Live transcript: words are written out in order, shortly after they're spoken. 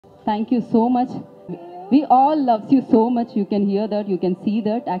Thank you so much. We all loves you so much. You can hear that, you can see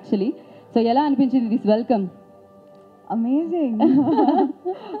that actually. So ఎలా అనిపించింది this welcome? Amazing.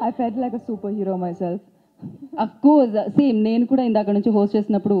 I felt like a superhero myself. Of course, same. నేను కూడా ఇందాక నుంచి host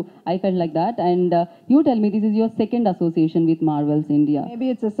చేసినప్పుడు I felt like that. And you tell me, this is your second association with Marvels India. Maybe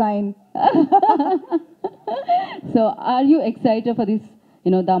it's a sign. So are you excited for this,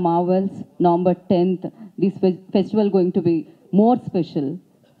 the Marvels, November 10th, this festival going to be more special?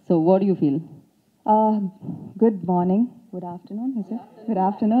 So what do you feel? Good morning. Good afternoon, is it? Good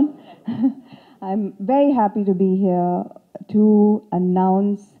afternoon. I'm very happy to be here to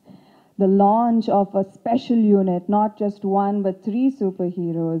announce the launch of a special unit, not just one but 3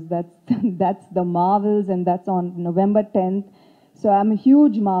 superheroes. That's the Marvels, and that's on November 10th. So I'm a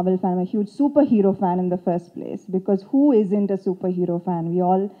huge Marvel fan. I'm a huge superhero fan in the first place, because who isn't a superhero fan? We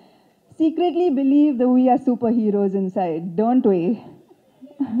all secretly believe that we are superheroes inside, don't we?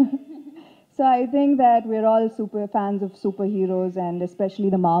 So I think that we're all super fans of superheroes, and especially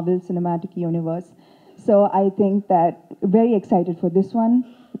the Marvel Cinematic Universe. So I think that very excited for this one,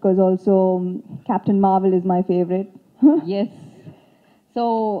 because also Captain Marvel is my favorite. Yes. So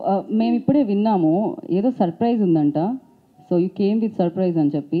మేము ఇప్పుడే విన్నాము ఏదో surprise ఉందంట. So you came with surprise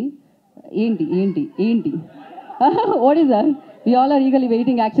అని చెప్పి ఏంటి ఏంటి ఏంటి what is that? We all are ఈగలీ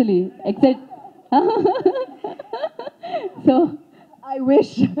waiting actually excite. So I wish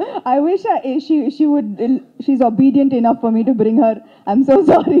she would. She's obedient enough for me to bring her. I'm so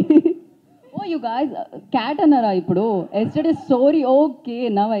sorry. Oh, you guys, cat anara ippudu. Yesterday's story. Okay,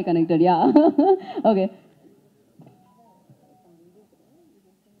 now I connected. Yeah. Okay.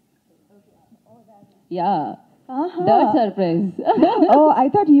 Yeah. That surprise. Oh, I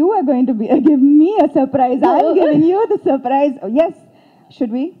thought you were going to give me a surprise. I'm giving you the surprise. Oh, yes.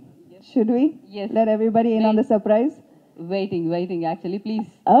 Should we? Should we? Yes. Let everybody in on the surprise. Waiting actually, please.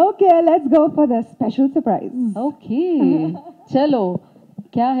 Okay, let's go for the special surprise. Okay. Chalo.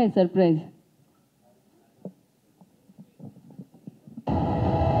 Kya hai surprise?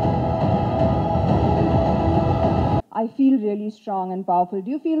 I feel really strong and powerful.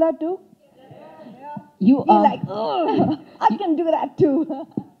 Do you feel that too? You Feel are like, oh, I can do that too.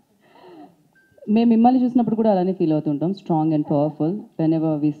 మేము మిమ్మల్ని చూసినప్పుడు కూడా అలానే feel అవుతుంటాం, strong and powerful when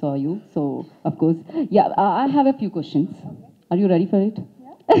ever we saw you. So of course yeah, I have a few questions. Are you ready for it?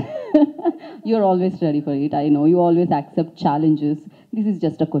 You are always ready for it. I know you always accept challenges. This is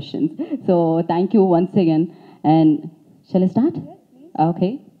just a question. So thank you once again. And shall I start? Okay.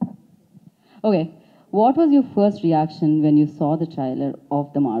 Okay. What was your first reaction when you saw the trailer of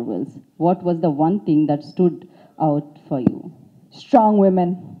the Marvels? What was the one thing that stood out for you? Strong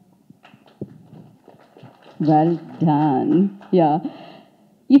women. Well done. Yeah.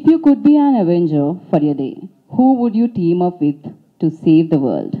 If you could be an Avenger for a day, who would you team up with to save the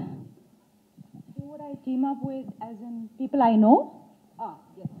world? Who would I team up with, as in people I know?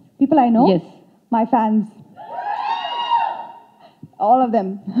 Yes. People I know? Yes. My fans. All of them.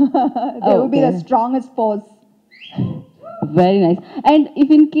 They will be the strongest force. Very nice. And if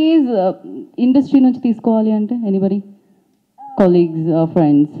in case industry nunchi teesukovali ante anybody? Colleagues or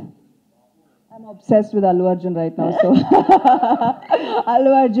friends? I'm obsessed with Allu Arjun right now, so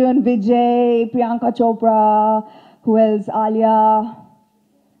Allu Arjun, Vijay, Priyanka Chopra, who else? Alia.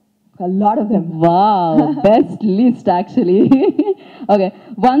 A lot of them. Wow, best list actually. Okay,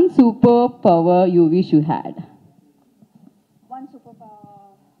 one superpower you wish you had. One superpower.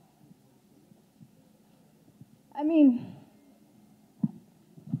 I mean,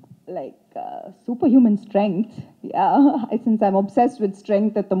 like superhuman strength. Yeah, since I'm obsessed with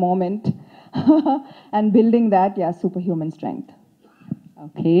strength at the moment and building that, yeah, superhuman strength.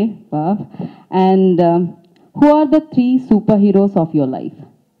 Okay, wow. And who are the 3 superheroes of your life?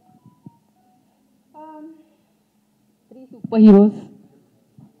 3 superheroes.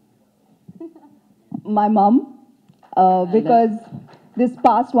 My mom, because this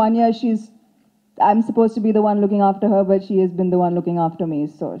past 1 year I'm supposed to be the one looking after her, but she has been the one looking after me,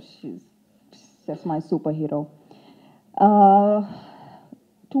 so she's just my superhero.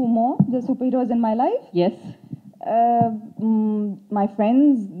 2 more, the superheroes in my life. Yes. My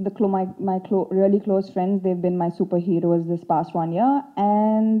friends, my really close friends, they've been my superheroes this past 1 year,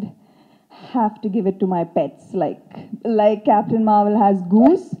 and have to give it to my pets. Like Captain Marvel has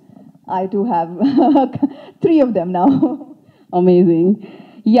Goose, I too have 3 of them now. Amazing.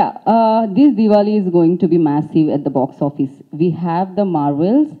 Yeah, this Diwali is going to be massive at the box office. We have the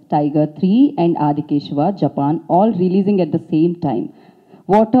Marvels, Tiger 3 and Adikeshwa, Japan, all releasing at the same time.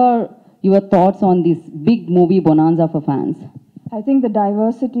 What are your thoughts on this big movie bonanza for fans? I think the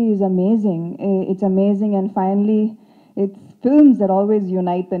diversity is amazing. It's amazing, and finally it's films that always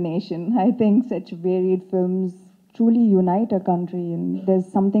unite the nation. I think such varied films truly unite a country, and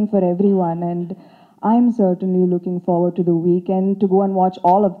there's something for everyone. And I'm certainly looking forward to the weekend to go and watch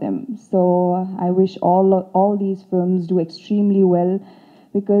all of them. So I wish all these films do extremely well,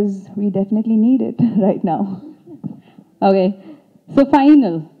 because we definitely need it right now. Okay. So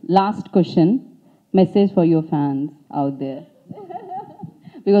final, last question, message for your fans out there.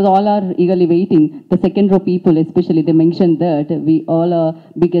 Because all are eagerly waiting. The second row people, especially, they mentioned that we all are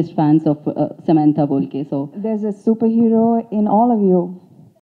biggest fans of Samantha Bolke. So There's a superhero in all of you.